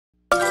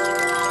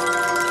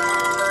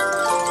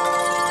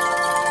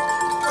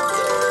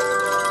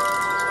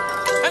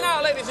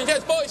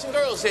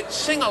girls, it's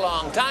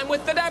sing-along time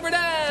with the Dapper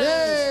Dans.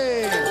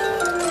 Yay!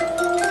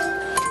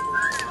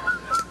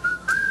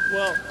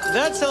 Well,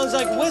 that sounds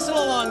like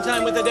whistle-along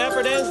time with the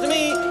Dapper Dans to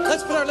me.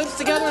 Let's put our lips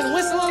together and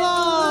whistle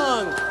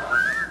along.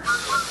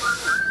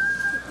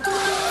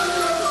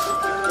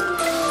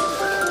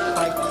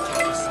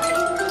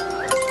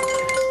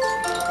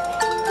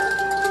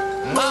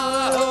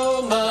 My,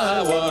 oh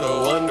my, what a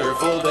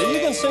wonderful day. You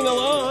can sing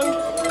along.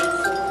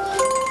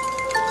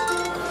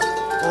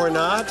 Or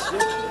not.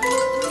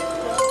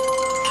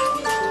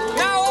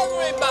 Now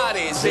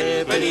everybody,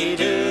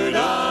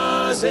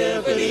 zippity-doo-dah,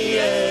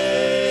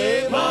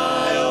 zippity-yay.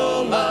 My,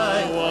 oh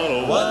my, what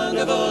a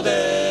wonderful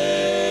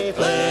day.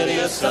 Plenty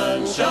of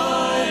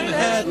sunshine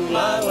heading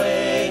my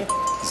way.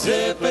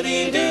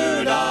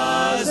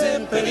 Zippity-doo-dah,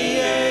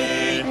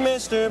 zippity-yay.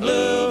 Mr.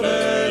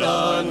 Bluebird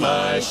on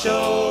my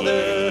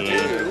shoulder.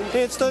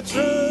 It's the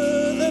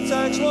truth that's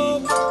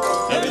actual.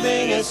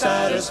 Everything is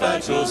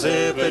satisfactual.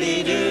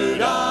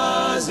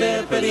 Zippity-doo-dah,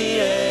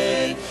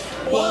 zippity-yay.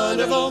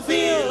 Wonderful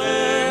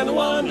feeling,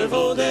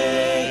 wonderful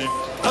day.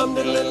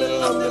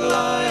 Hum-diddle-diddle,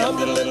 hum-diddle-lie,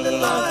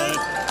 hum-diddle-diddle-lie.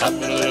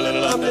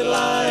 Hum-diddle-diddle,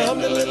 hum-diddle-lie,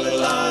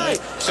 hum-diddle-diddle-lie.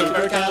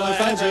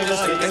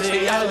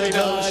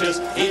 Supercalifragilisticexpialidocious.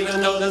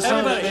 Even though the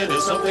sound of it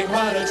is something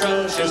quite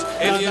atrocious.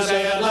 If you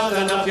say it loud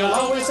enough, you'll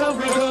always sound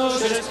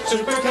precocious.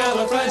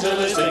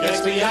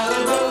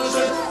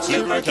 Supercalifragilisticexpialidocious.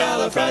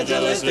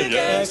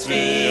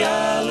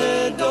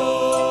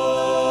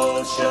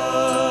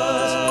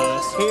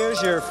 Supercalifragilisticexpialidocious.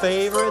 Here's your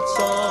favorite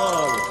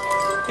song.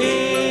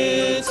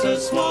 It's a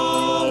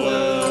small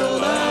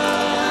world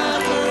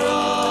after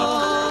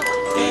all.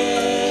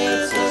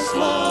 It's a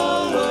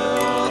small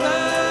world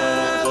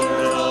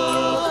after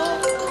all.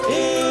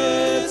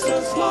 It's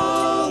a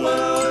small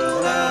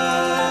world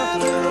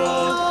after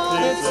all.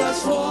 It's a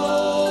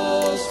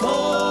small,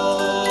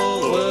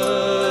 small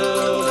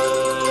world.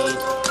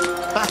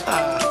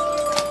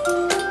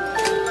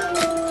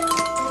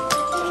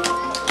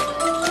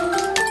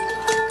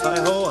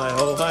 Hi-ho,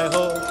 hi-ho,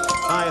 hi-ho,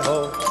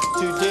 hi-ho.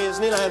 To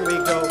Disneyland we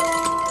go.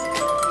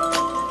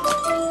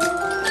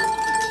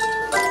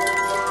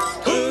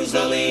 Who's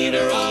the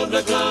leader of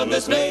the club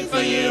that's made for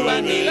you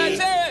and me? Let's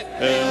hear it!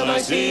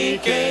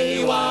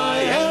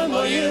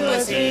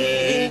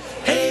 L-I-C-K-E-Y-M-O-U-S-E.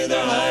 Hey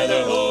there, hi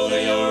there, ho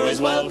there, you're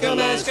as welcome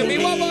as can be.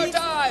 One more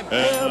time!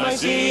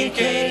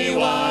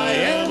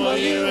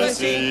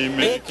 L-I-C-K-E-Y-M-O-U-S-E.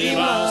 Mickey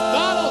Mouse.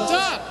 Donald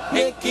Duck!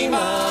 Mickey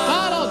Mouse.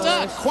 Donald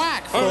Duck!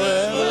 Quack! Forever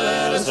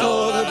let us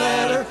know the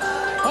better.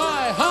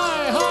 Hi,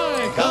 hi,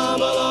 hi!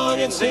 Come along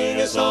and sing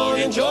a song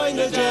and join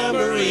the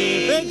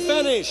jamboree. Big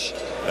finish.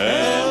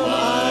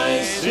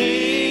 L-I-C